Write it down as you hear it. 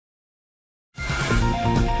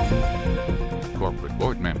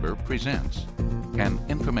presents an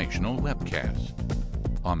informational webcast.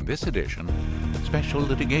 On this edition, Special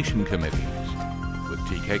Litigation Committees with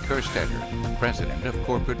T.K. Kerstetter, President of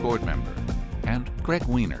Corporate Board Member, and Gregg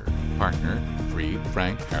Weiner, Partner, Fried,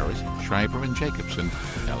 Frank, Harris, Shriver & Jacobson,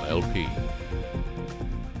 LLP.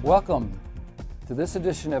 Welcome to this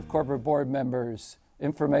edition of Corporate Board Members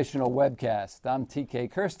Informational Webcast. I'm T.K.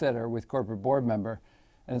 Kerstetter with Corporate Board Member,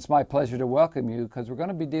 and it's my pleasure to welcome you because we're going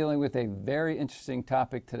to be dealing with a very interesting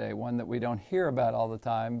topic today, one that we don't hear about all the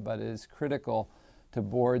time but is critical to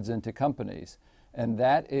boards and to companies, and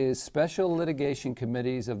that is special litigation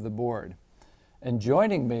committees of the board. And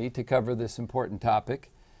joining me to cover this important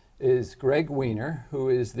topic is Gregg Weiner, who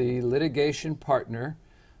is the litigation partner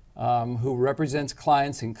who represents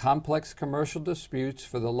clients in complex commercial disputes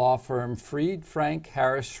for the law firm Fried, Frank,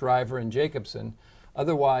 Harris, Shriver & Jacobson,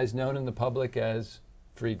 otherwise known in the public as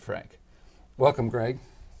Fried Frank. Welcome, Gregg.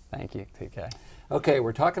 Thank you, TK. Okay,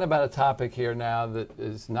 we're talking about a topic here now that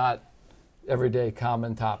is not everyday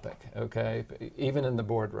common topic, okay, even in the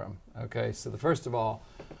boardroom, okay? So first of all,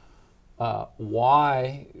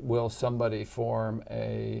 why will somebody form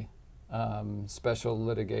a special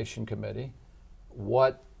litigation committee?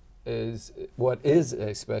 What is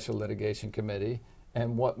a special litigation committee,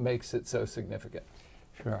 and what makes it so significant?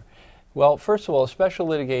 Sure. Well, first of all, a special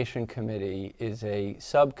litigation committee is a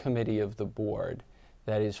subcommittee of the board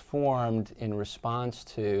that is formed in response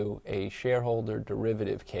to a shareholder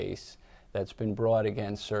derivative case that's been brought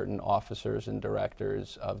against certain officers and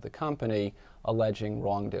directors of the company alleging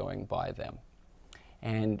wrongdoing by them.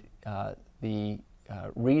 And the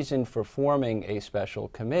reason for forming a special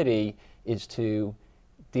committee is to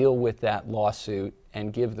deal with that lawsuit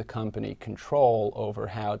and give the company control over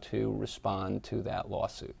how to respond to that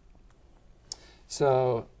lawsuit.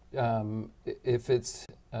 So if it's,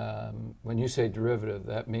 when you say derivative,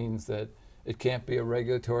 that means that it can't be a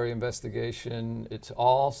regulatory investigation. It's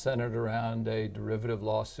all centered around a derivative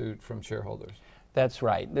lawsuit from shareholders. That's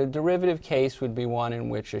right. The derivative case would be one in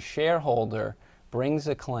which a shareholder brings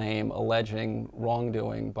a claim alleging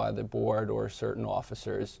wrongdoing by the board or certain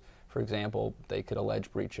officers. For example, they could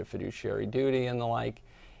allege breach of fiduciary duty and the like.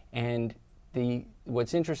 And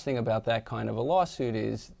what's interesting about that kind of a lawsuit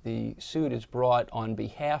is the suit is brought on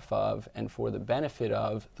behalf of and for the benefit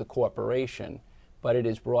of the corporation, but it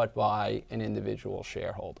is brought by an individual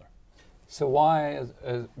shareholder. So why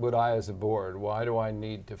would I, as a board, why do I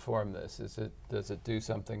need to form this? Does it do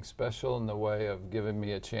something special in the way of giving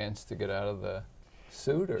me a chance to get out of the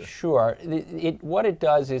suit? Or? Sure. What it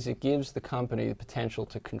does is it gives the company the potential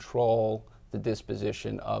to control the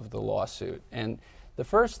disposition of the lawsuit. And the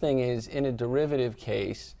first thing is, in a derivative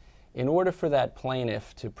case, in order for that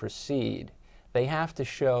plaintiff to proceed, they have to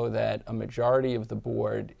show that a majority of the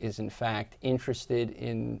board is in fact interested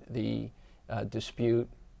in the dispute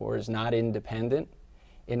or is not independent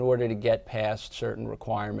in order to get past certain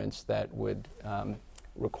requirements that would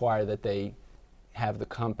require that they have the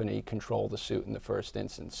company control the suit in the first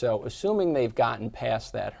instance. So assuming they've gotten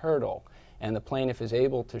past that hurdle and the plaintiff is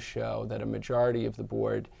able to show that a majority of the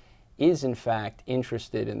board is in fact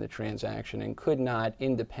interested in the transaction and could not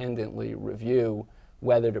independently review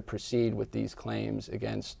whether to proceed with these claims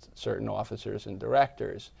against certain officers and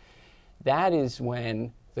directors, that is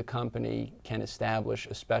when the company can establish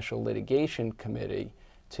a special litigation committee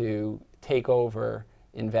to take over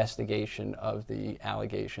investigation of the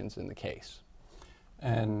allegations in the case.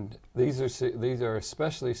 And these are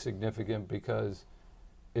especially significant because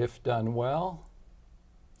if done well,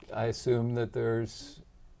 I assume that there's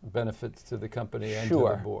benefits to the company and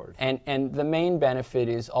Sure. to the board. And the main benefit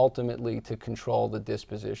is ultimately to control the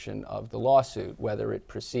disposition of the lawsuit, whether it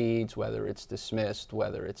proceeds, whether it's dismissed,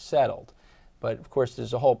 whether it's settled. But of course,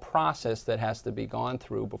 there's a whole process that has to be gone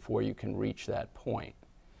through before you can reach that point.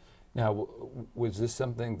 Now, was this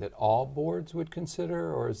something that all boards would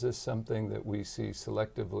consider, or is this something that we see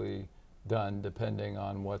selectively done depending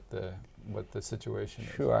on what the situation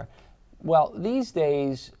is? Sure. Well, these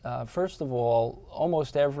days, first of all,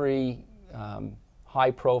 almost every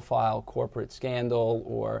high-profile corporate scandal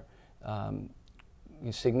or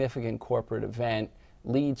significant corporate event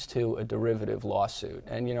leads to a derivative lawsuit.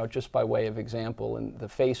 And, just by way of example, the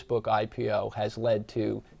Facebook IPO has led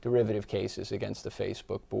to derivative cases against the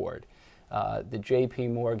Facebook board. The J.P.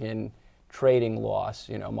 Morgan trading loss,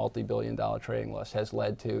 multi-billion-dollar trading loss, has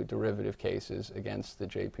led to derivative cases against the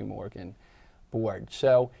J.P. Morgan board.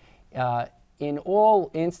 So in all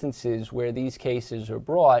instances where these cases are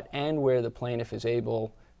brought and where the plaintiff is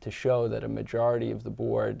able to show that a majority of the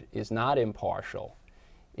board is not impartial,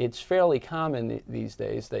 it's fairly common these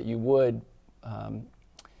days that you would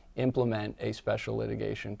implement a special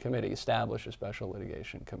litigation committee, establish a special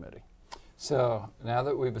litigation committee. So now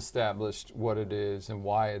that we've established what it is and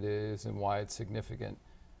why it's significant,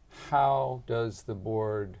 how does the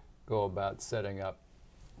board go about setting up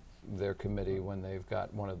their committee when they've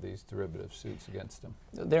got one of these derivative suits against them?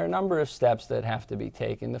 There are a number of steps that have to be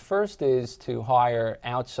taken. The first is to hire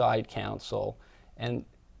outside counsel, and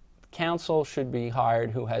counsel should be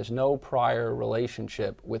hired who has no prior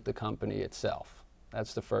relationship with the company itself.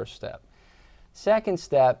 That's the first step. Second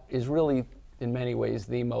step is really, in many ways,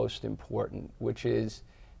 the most important, which is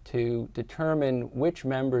to determine which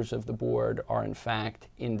members of the board are in fact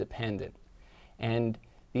independent. And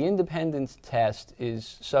the independence test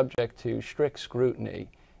is subject to strict scrutiny.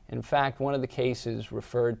 In fact, one of the cases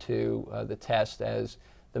referred to the test as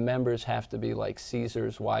the members have to be like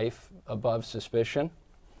Caesar's wife, above suspicion.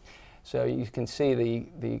 So you can see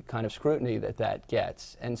the kind of scrutiny that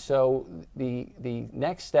gets. And so the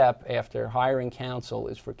next step after hiring counsel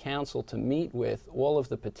is for counsel to meet with all of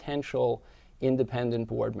the potential independent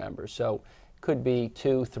board members. So it could be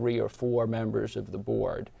 2, 3, or 4 members of the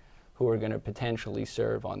board who are going to potentially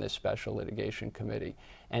serve on this special litigation committee,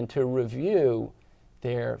 and to review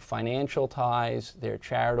their financial ties, their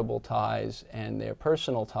charitable ties, and their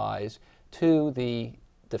personal ties to the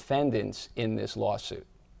defendants in this lawsuit.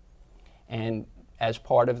 And as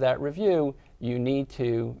part of that review, you need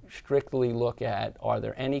to strictly look at, are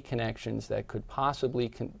there any connections that could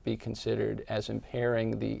possibly be considered as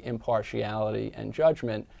impairing the impartiality and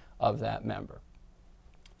judgment of that member.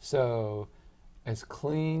 So as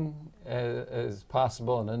clean as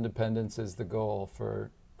possible, and independence is the goal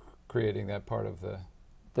for creating that part of the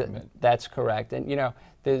That's correct. And you know,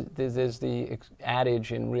 there's the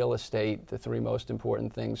adage in real estate, the 3 most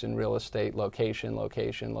important things in real estate: location,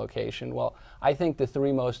 location, location. Well, I think the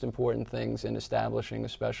 3 most important things in establishing a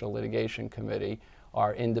special litigation committee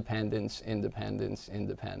are independence, independence,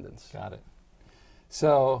 independence. Got it.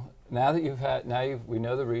 So now that we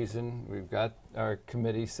know the reason, we've got our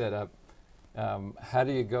committee set up. How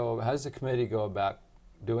does the committee go about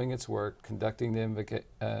doing its work, conducting the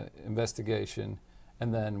investigation,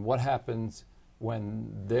 and then what happens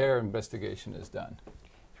when their investigation is done?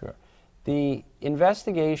 Sure. The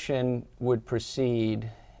investigation would proceed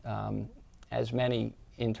as many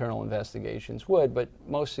internal investigations would, but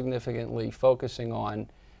most significantly focusing on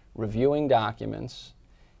reviewing documents,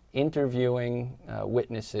 interviewing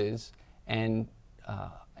witnesses, and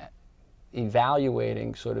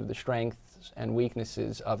evaluating sort of the strengths and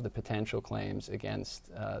weaknesses of the potential claims against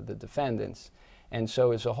the defendants. And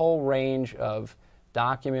so it's a whole range of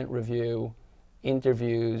document review,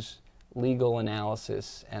 interviews, legal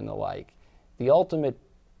analysis, and the like. The ultimate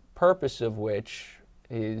purpose of which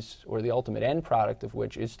is, or the ultimate end product of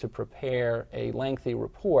which, is to prepare a lengthy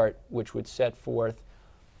report which would set forth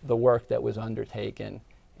the work that was undertaken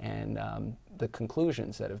and the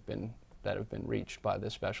conclusions that have been reached by the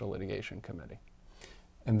Special Litigation Committee.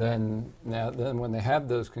 And then when they have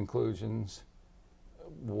those conclusions,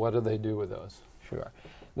 what do they do with those? Sure.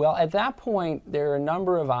 Well, at that point, there are a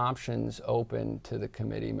number of options open to the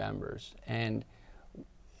committee members. And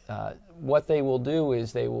what they will do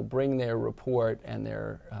is they will bring their report and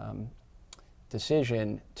their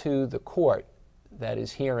decision to the court that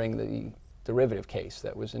is hearing the derivative case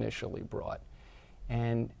that was initially brought.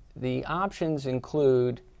 And the options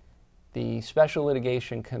include the Special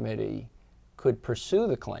Litigation Committee could pursue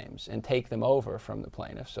the claims and take them over from the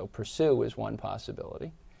plaintiff. So pursue is one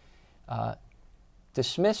possibility.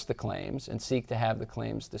 Dismiss the claims and seek to have the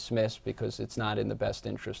claims dismissed because it's not in the best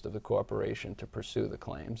interest of the corporation to pursue the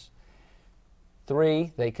claims.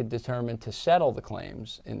 3, they could determine to settle the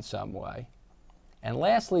claims in some way. And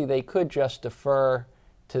lastly, they could just defer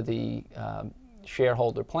to the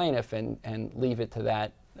shareholder plaintiff and leave it to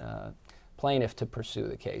that plaintiff to pursue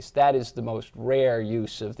the case. That is the most rare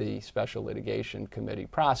use of the Special Litigation Committee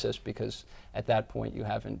process, because at that point you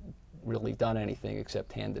haven't really done anything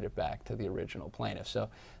except handed it back to the original plaintiff. So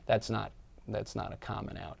that's not a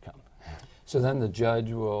common outcome. So then the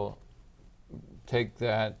judge will take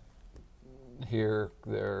that, hear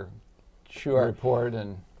their report,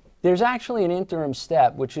 and there's actually an interim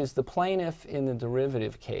step, which is the plaintiff in the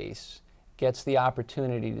derivative case gets the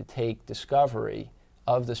opportunity to take discovery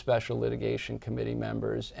of the Special Litigation Committee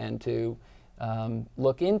members and to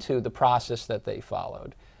look into the process that they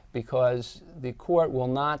followed, because the court will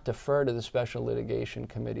not defer to the Special Litigation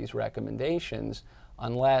Committee's recommendations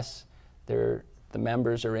unless the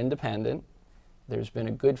members are independent, there's been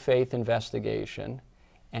a good faith investigation,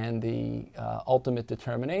 and the ultimate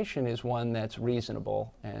determination is one that's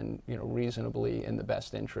reasonable and reasonably in the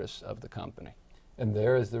best interests of the company. And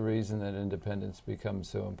there is the reason that independence becomes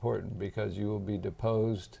so important, because you will be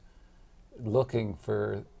deposed looking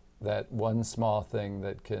for that one small thing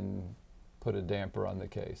that can put a damper on the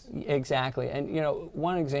case. Exactly. And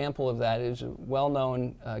one example of that is a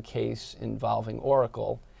well-known case involving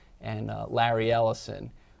Oracle and Larry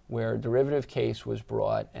Ellison, where a derivative case was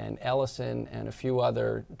brought, and Ellison and a few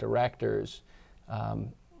other directors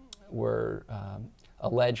were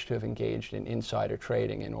alleged to have engaged in insider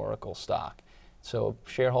trading in Oracle stock. So a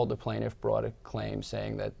shareholder plaintiff brought a claim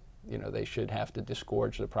saying that they should have to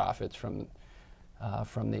disgorge the profits from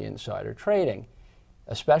the insider trading.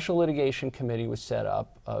 A special litigation committee was set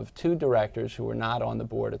up of 2 directors who were not on the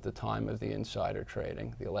board at the time of the insider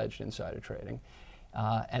trading, the alleged insider trading,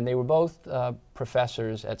 and they were both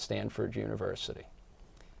professors at Stanford University.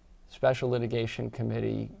 Special litigation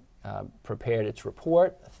committee prepared its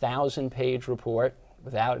report, a 1,000-page report,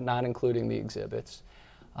 not including the exhibits,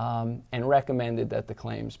 and recommended that the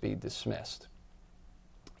claims be dismissed.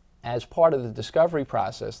 As part of the discovery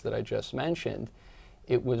process that I just mentioned,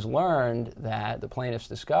 it was learned that the plaintiffs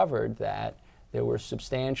discovered that there were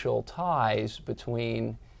substantial ties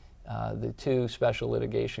between the 2 special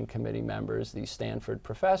litigation committee members, these Stanford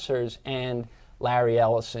professors, and Larry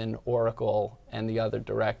Ellison, Oracle, and the other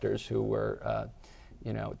directors who were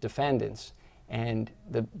defendants. And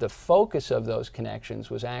the focus of those connections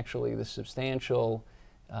was actually the substantial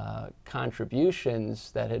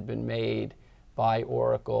contributions that had been made by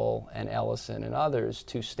Oracle and Ellison and others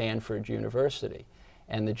to Stanford University.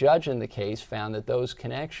 And the judge in the case found that those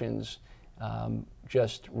connections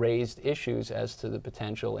just raised issues as to the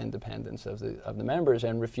potential independence of the members,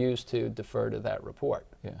 and refused to defer to that report.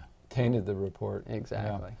 Yeah, tainted the report.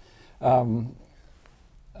 Exactly. Yeah.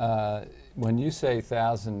 When you say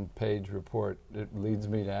 1,000-page report, it leads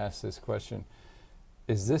me to ask this question.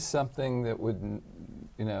 Is this something that would,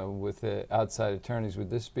 with the outside attorneys, would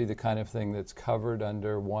this be the kind of thing that's covered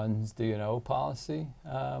under one's D&O policy?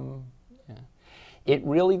 Yeah. It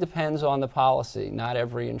really depends on the policy. Not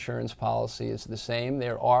every insurance policy is the same.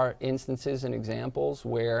 There are instances and examples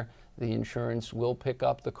where the insurance will pick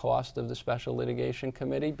up the cost of the special litigation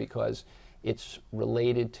committee because it's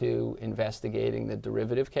related to investigating the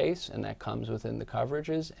derivative case, and that comes within the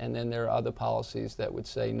coverages. And then there are other policies that would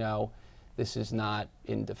say, no, this is not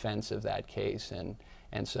in defense of that case, and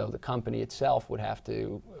so the company itself would have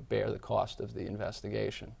to bear the cost of the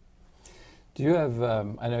investigation. Do you have,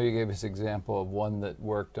 I know you gave us an example of one that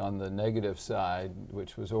worked on the negative side,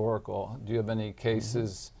 which was Oracle. Do you have any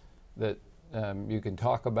cases that you can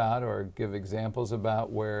talk about or give examples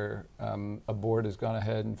about where a board has gone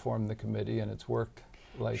ahead and formed the committee and it's worked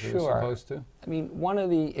like it was supposed to? I mean, one of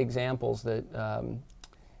the examples that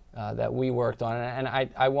that we worked on, and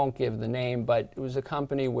I won't give the name, but it was a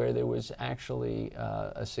company where there was actually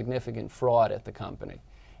a significant fraud at the company,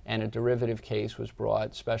 and a derivative case was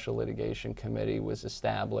brought. Special litigation committee was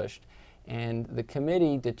established, and the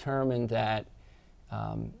committee determined that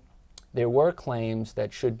there were claims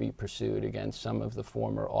that should be pursued against some of the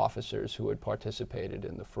former officers who had participated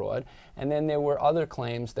in the fraud, and then there were other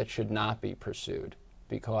claims that should not be pursued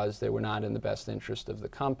because they were not in the best interest of the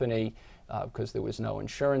company, because there was no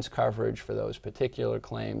insurance coverage for those particular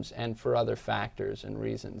claims, and for other factors and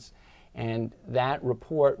reasons. And that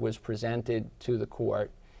report was presented to the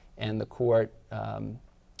court, and the court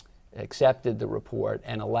accepted the report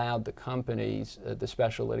and allowed the companies, the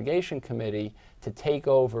Special Litigation Committee, to take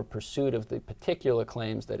over pursuit of the particular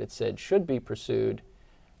claims that it said should be pursued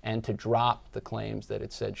and to drop the claims that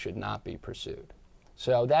it said should not be pursued.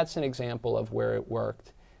 So that's an example of where it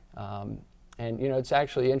worked. And it's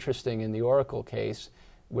actually interesting in the Oracle case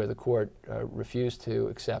where the court refused to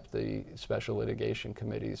accept the Special Litigation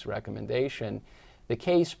Committee's recommendation. The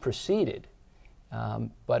case proceeded,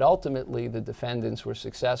 but ultimately the defendants were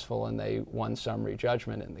successful and they won summary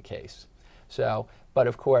judgment in the case. So, but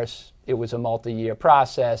of course, it was a multi-year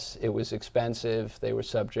process. It was expensive. They were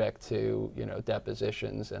subject to,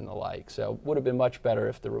 depositions and the like. So it would have been much better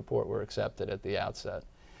if the report were accepted at the outset.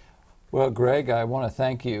 Well, Gregg, I want to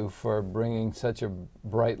thank you for bringing such a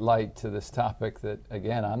bright light to this topic that,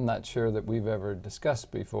 again, I'm not sure that we've ever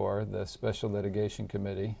discussed before, the Special Litigation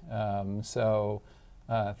Committee. So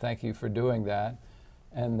thank you for doing that.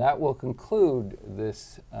 And that will conclude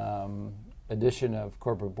this edition of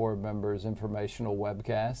Corporate Board Members Informational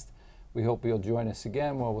Webcast. We hope you'll join us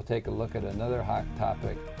again where we'll take a look at another hot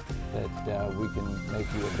topic that we can make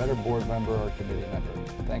you a better board member or committee member.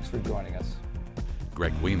 Thanks for joining us.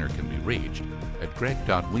 Gregg Weiner can be reached at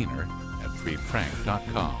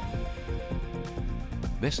greg.weiner@friedfrank.com.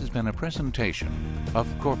 This has been a presentation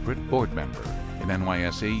of Corporate Board Member, an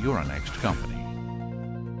NYSE Euronext company.